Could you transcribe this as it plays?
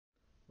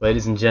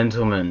Ladies and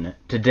gentlemen,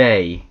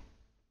 today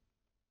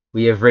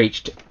we have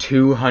reached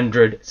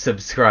 200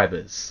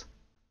 subscribers.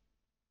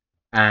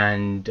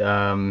 And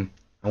I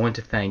want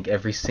to thank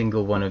every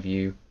single one of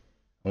you.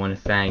 I want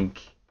to thank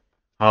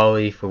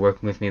Harley for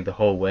working with me the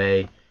whole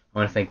way. I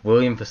want to thank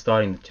William for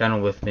starting the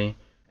channel with me.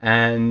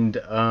 And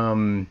I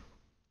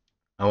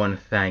want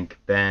to thank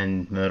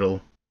Ben, Myrtle,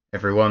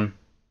 everyone.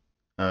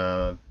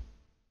 But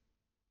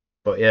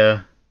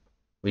yeah,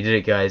 we did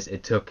it, guys.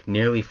 It took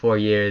nearly 4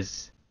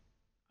 years.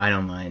 I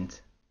don't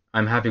mind.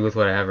 I'm happy with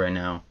what I have right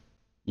now.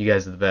 You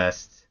guys are the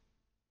best.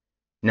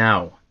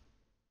 Now,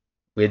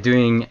 we're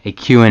doing a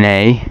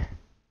Q&A.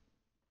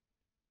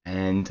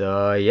 And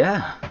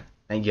yeah,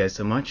 thank you guys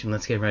so much, and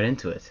let's get right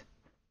into it.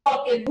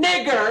 Fucking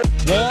nigger!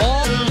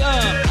 What's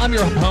up? I'm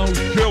your home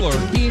killer,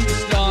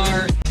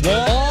 Keemstar.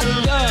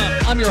 What's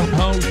up? I'm your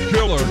home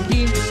killer,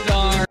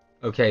 Keemstar.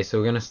 Okay, so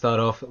we're gonna start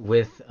off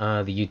with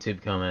the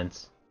YouTube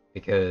comments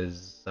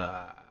because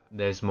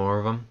there's more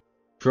of them.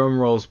 Drum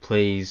rolls,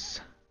 please.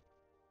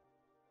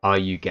 Are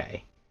you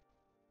gay?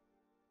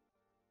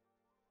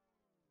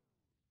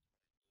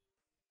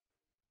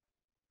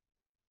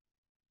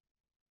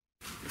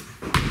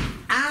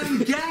 I'm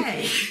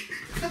gay!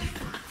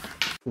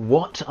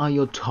 What are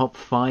your top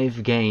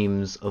 5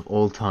 games of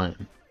all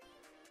time?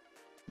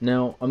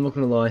 Now, I'm not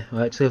gonna lie,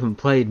 I actually haven't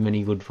played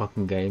many good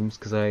fucking games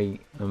because I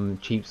am a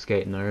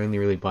cheapskate and I only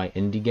really buy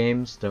indie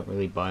games, don't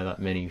really buy that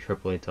many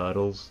AAA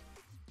titles.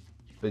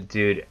 But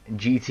dude,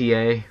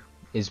 GTA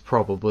is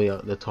probably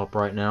at the top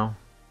right now.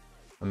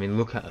 I mean,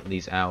 look at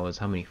these hours,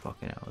 how many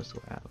fucking hours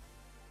do I have?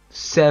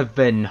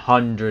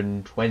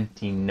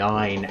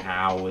 729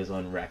 hours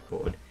on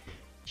record.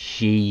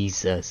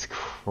 Jesus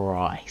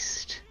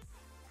Christ.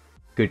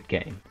 Good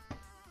game.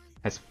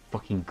 Has a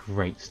fucking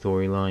great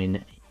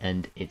storyline,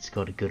 and it's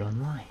got a good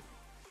online.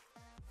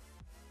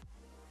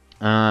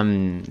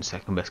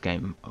 Second best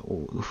game.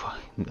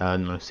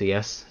 No,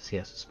 CS.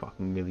 CS is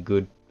fucking really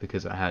good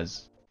because it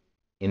has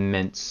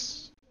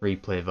immense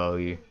replay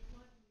value.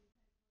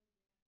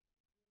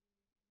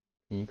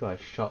 Can you guys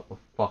shut the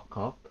fuck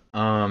up?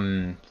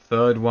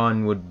 Third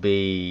one would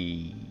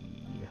be...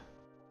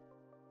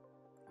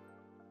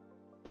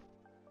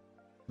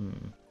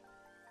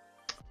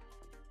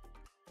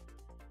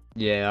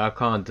 Yeah, I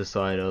can't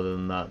decide other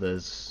than that.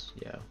 There's...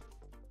 yeah.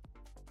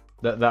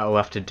 That'll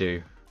have to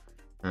do.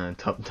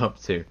 Top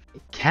 2.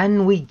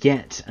 Can we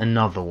get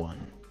another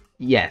one?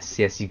 Yes,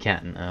 you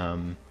can.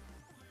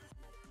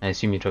 I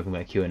assume you're talking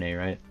about Q&A,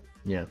 right?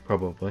 Yeah,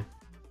 probably.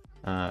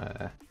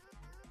 Yeah.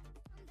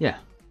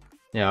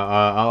 Yeah,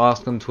 I'll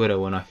ask on Twitter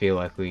when I feel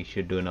like we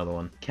should do another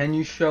one. Can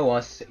you show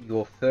us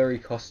your furry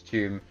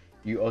costume,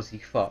 you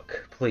Aussie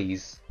fuck,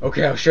 please?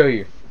 Okay, I'll show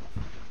you.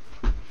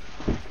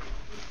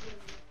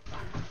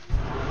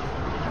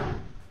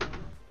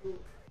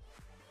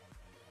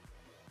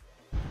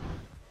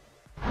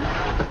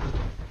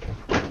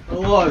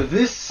 Hello,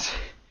 this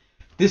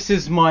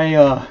is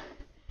my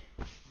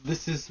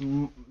this is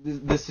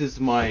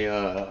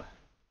my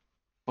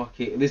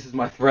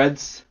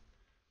threads.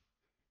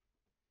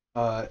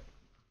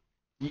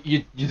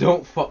 You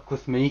don't fuck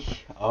with me.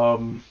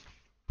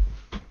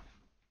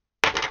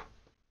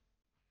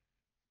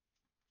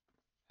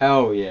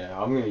 Hell yeah,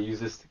 I'm gonna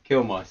use this to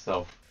kill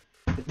myself.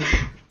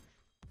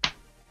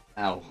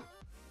 Ow.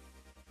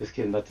 Just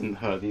kidding, that didn't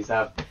hurt. These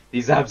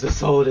abs are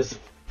solid as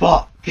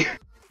fuck.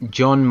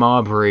 John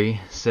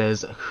Marbury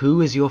says, who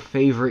is your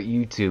favorite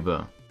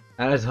YouTuber?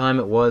 At a time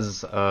it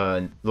was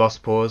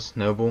Lost Pause,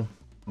 Noble,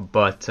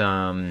 but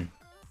and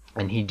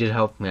he did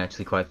help me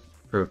actually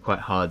through a quite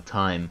hard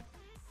time.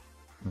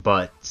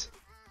 But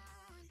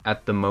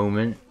at the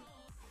moment,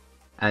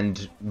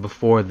 and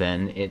before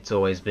then, it's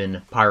always been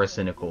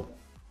Pyrocynical.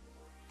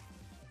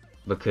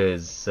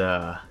 Because,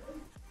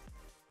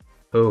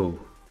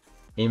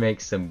 he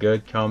makes some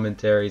good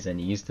commentaries and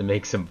he used to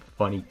make some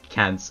funny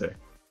cancer.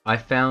 I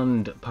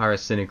found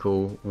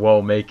Pyrocynical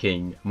while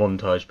making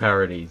montage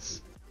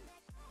parodies.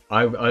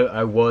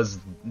 I was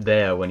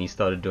there when he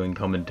started doing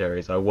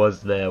commentaries. I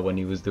was there when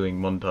he was doing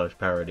montage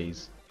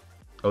parodies.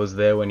 I was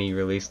there when he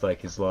released like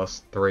his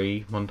last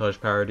 3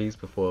 montage parodies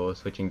before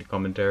switching to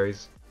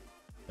commentaries.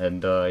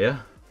 And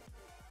yeah.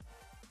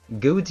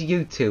 Good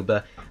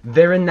YouTuber,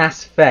 very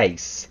nice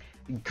face,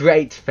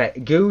 great face,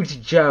 good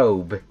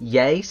job,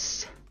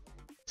 yes,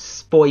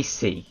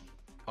 spicy.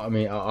 I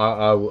mean,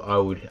 I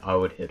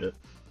would hit it.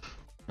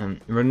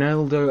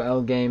 Ronaldo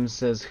L Games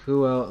says,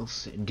 who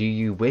else do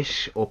you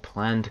wish or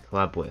plan to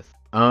collab with?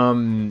 I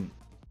mean,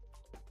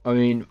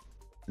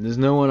 there's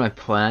no one I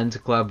plan to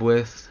collab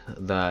with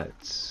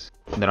that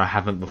I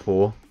haven't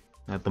before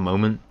at the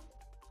moment,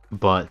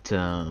 but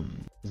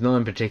there's no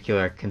one in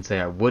particular I can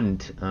say I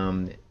wouldn't.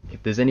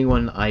 If there's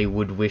anyone I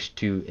would wish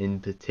to in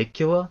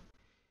particular,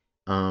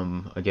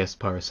 I guess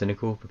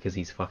Pyrocynical, because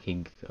he's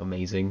fucking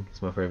amazing.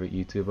 He's my favorite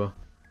YouTuber.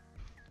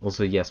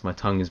 Also, yes, my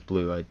tongue is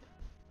blue. I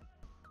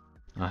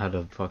had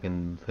a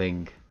fucking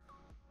thing.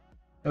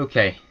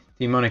 Okay,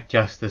 Demonic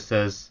Justice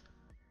says,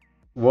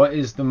 what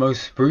is the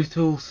most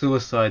brutal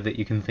suicide that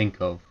you can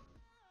think of?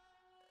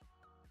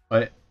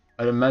 I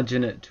I'd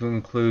imagine it to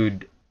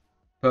include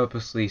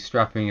purposely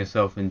strapping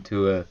yourself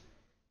into a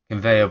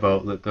conveyor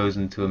belt that goes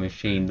into a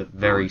machine that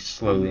very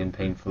slowly and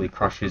painfully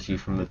crushes you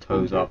from the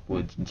toes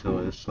upwards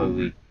until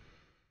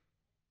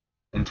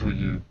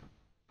you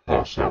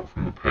pass out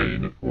from the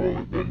pain while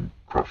it then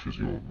crushes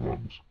your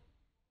lungs.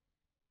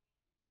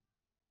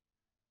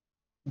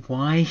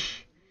 Why?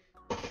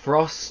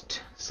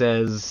 Frost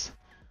says,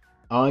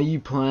 are you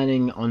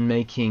planning on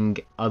making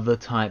other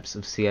types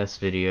of CS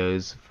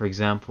videos, for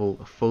example,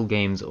 full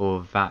games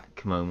or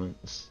VAC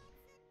moments?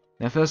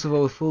 Now, first of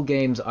all, with full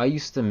games, I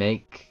used to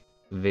make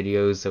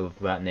videos of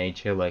that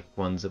nature, like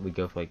ones that would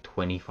go for like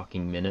 20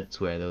 fucking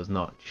minutes, where there was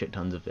not shit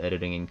tons of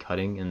editing and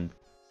cutting, and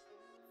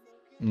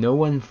no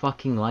one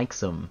fucking likes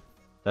them.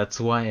 That's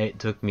why it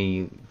took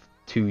me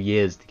 2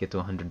 years to get to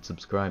 100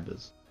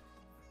 subscribers.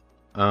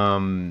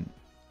 And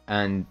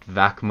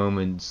VAC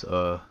moments,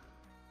 I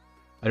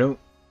don't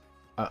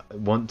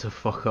want to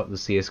fuck up the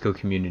CSGO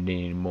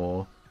community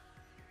anymore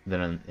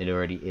than it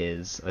already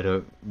is. I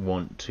don't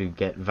want to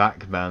get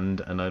VAC banned,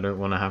 and I don't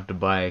want to have to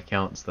buy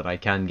accounts that I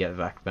can get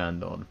VAC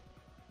banned on.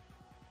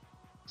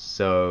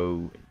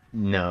 So,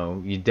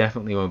 no, you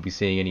definitely won't be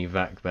seeing any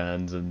VAC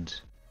bans, and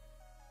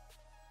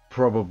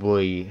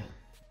probably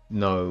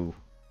no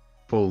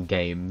full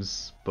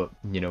games, but,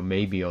 you know,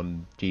 maybe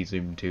on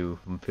Gzoom too,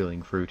 if I'm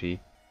feeling fruity.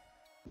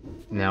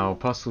 Now,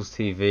 Apostles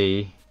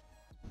TV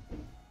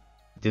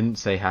didn't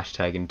say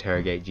hashtag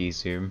interrogate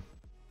Gzoom,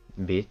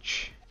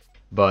 bitch.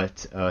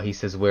 But he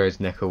says, where is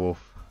Neko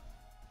Wolf?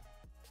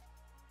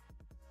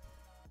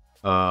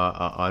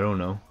 I don't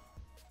know.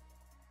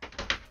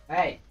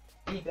 Hey,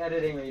 keep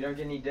editing or you don't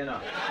get any dinner.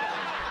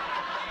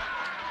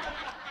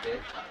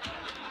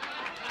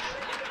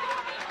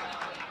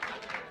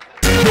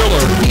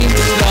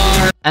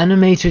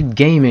 Animated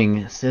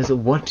Gaming says,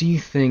 what do you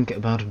think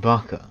about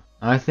Baka?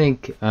 I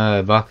think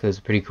Baka is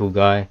a pretty cool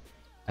guy.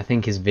 I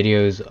think his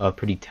videos are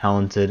pretty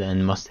talented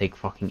and must take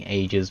fucking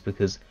ages,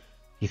 because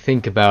if you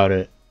think about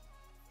it,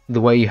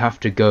 the way you have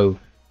to go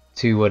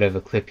to whatever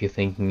clip you're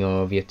thinking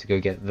of, you have to go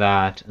get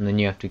that, and then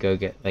you have to go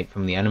get, like,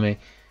 from the anime.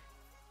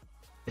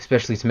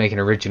 Especially to make an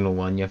original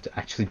one, you have to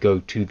actually go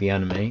to the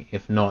anime.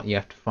 If not, you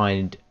have to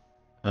find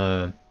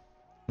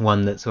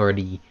one that's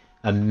already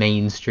a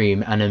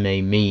mainstream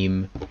anime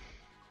meme,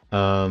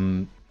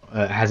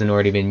 hasn't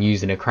already been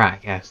used in a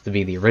crack. It has to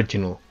be the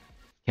original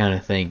kind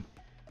of thing.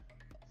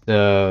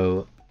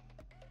 So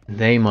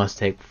they must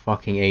take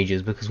fucking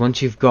ages, because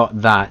once you've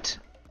got that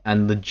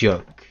and the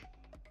joke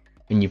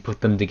and you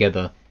put them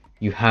together,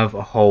 you have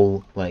a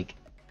whole like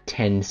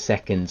 10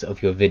 seconds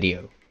of your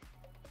video,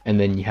 and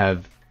then you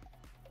have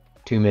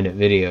 2-minute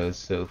videos.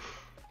 So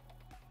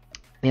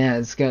yeah,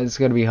 it's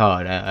gotta be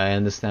hard. I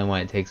understand why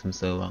it takes them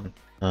so long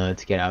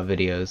to get out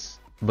videos,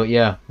 but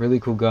yeah,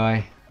 really cool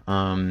guy.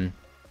 I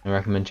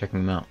recommend checking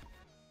him out.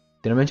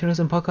 Did I mention I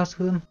was on podcast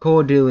with him?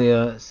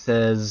 Cordelia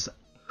says,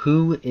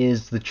 who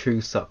is the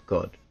true suck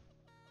god?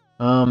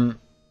 I've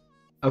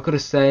got to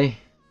say,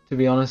 to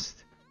be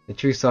honest, the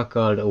true suck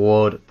god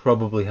award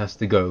probably has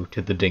to go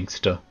to the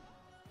Dinkster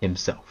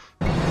himself.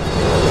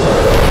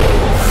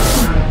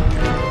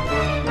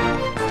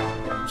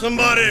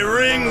 Somebody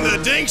ring the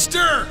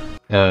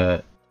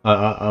Dinkster!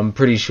 I'm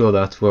pretty sure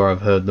that's where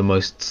I've heard the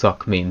most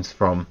suck memes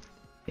from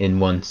in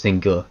one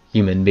singular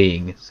human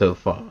being so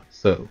far,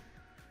 so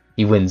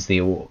he wins the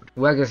award.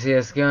 Wagga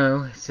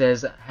CSGO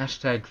says,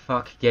 hashtag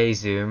fuck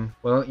Gzoom.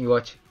 Why don't you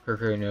watch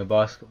Kuroko no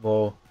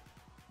Basketball,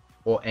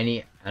 or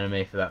any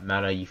anime for that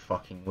matter, you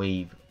fucking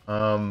weeb?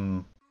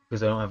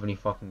 Because I don't have any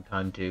fucking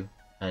time to,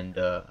 and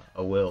I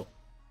will,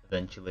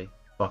 eventually.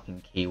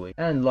 Fucking Kiwi.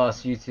 And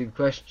last YouTube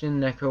question,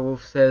 Neko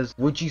Wolf says,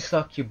 would you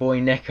suck your boy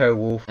Neko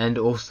Wolf? And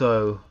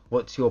also,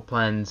 what's your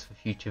plans for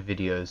future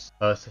videos?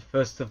 So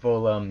first of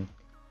all,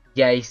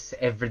 yes,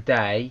 every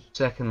day.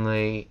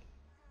 Secondly,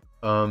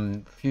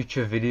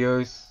 future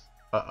videos,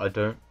 I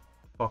don't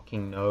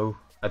fucking know.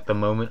 At the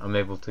moment, I'm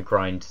able to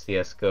grind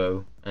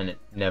CSGO, and it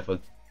never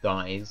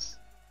dies.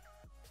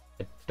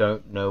 I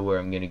don't know where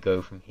I'm gonna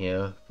go from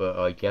here, but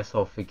I guess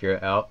I'll figure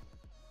it out,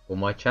 or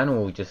my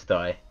channel will just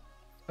die.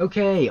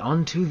 Okay,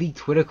 on to the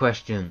Twitter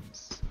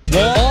questions.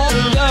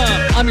 What's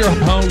up? I'm your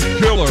host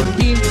killer,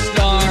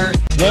 Keemstar.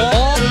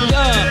 What's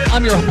up?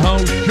 I'm your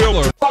host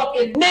killer.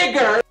 Fucking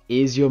nigger!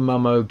 Is your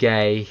mummo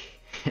gay?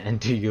 And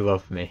do you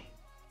love me?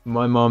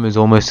 My mom is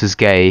almost as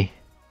gay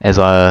as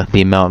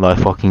the amount that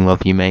I fucking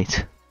love you,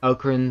 mate.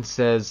 Alcrin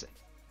says,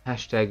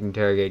 hashtag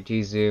interrogate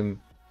Gzoom,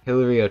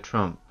 Hillary or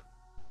Trump?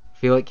 I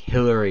feel like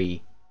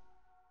Hillary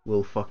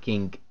will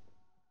fucking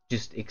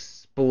just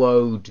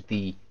explode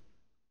the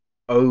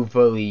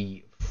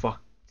overly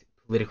fucked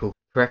political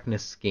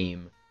correctness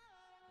scheme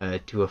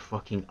to a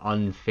fucking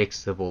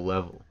unfixable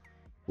level.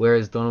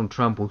 Whereas Donald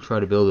Trump will try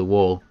to build a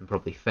wall and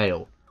probably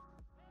fail.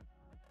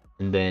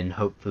 And then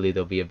hopefully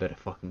there'll be a better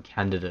fucking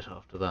candidate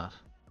after that.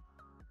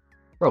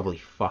 Probably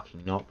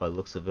fucking not by the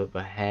looks of it,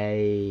 but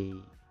hey.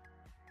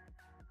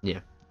 Yeah,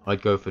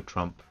 I'd go for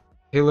Trump.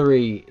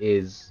 Hillary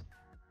is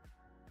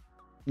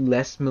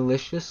less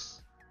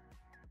malicious,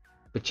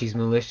 but she's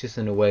malicious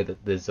in a way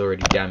that there's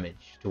already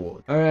damage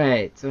towards.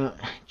 Alright,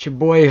 your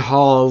boy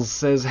Halls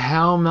says,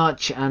 how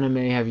much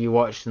anime have you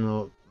watched in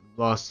the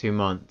last 2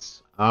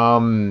 months?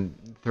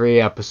 3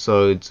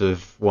 episodes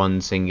of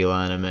one singular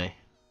anime,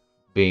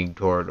 being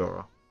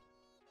Toradora.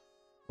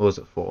 Or was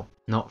it 4?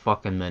 Not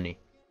fucking many.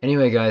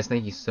 Anyway guys,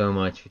 thank you so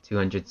much for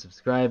 200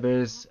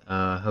 subscribers.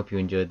 Hope you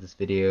enjoyed this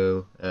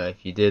video.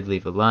 If you did,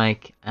 leave a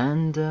like,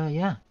 and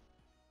yeah.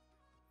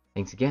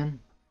 Thanks again.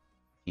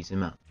 Peace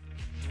out.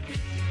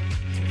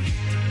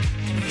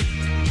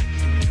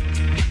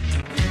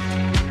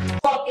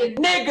 Fucking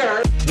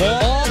nigger!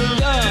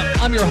 What's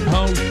up? I'm your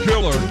host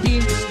killer,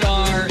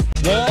 Keemstar.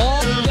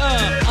 What's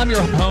up? I'm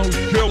your host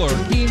killer,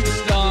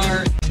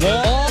 Keemstar.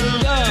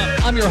 What's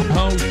up? I'm your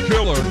host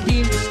killer,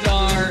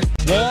 Keemstar.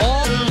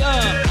 What's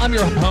up? I'm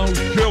your host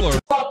killer.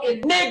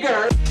 Fucking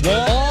nigger!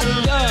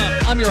 What's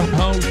up? I'm your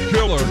host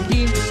killer,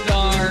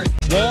 Keemstar.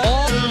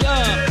 What's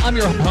up? I'm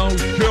your host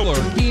killer,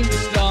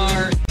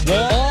 Keemstar.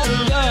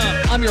 What's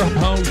up? I'm your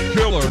host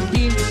killer,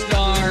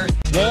 Keemstar.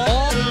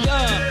 What's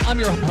up? I'm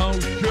your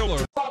host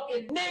killer.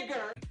 Fucking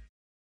nigger!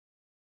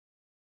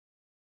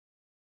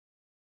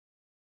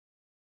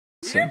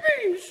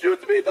 Yippee!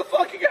 Shoot me in the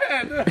fucking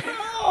head!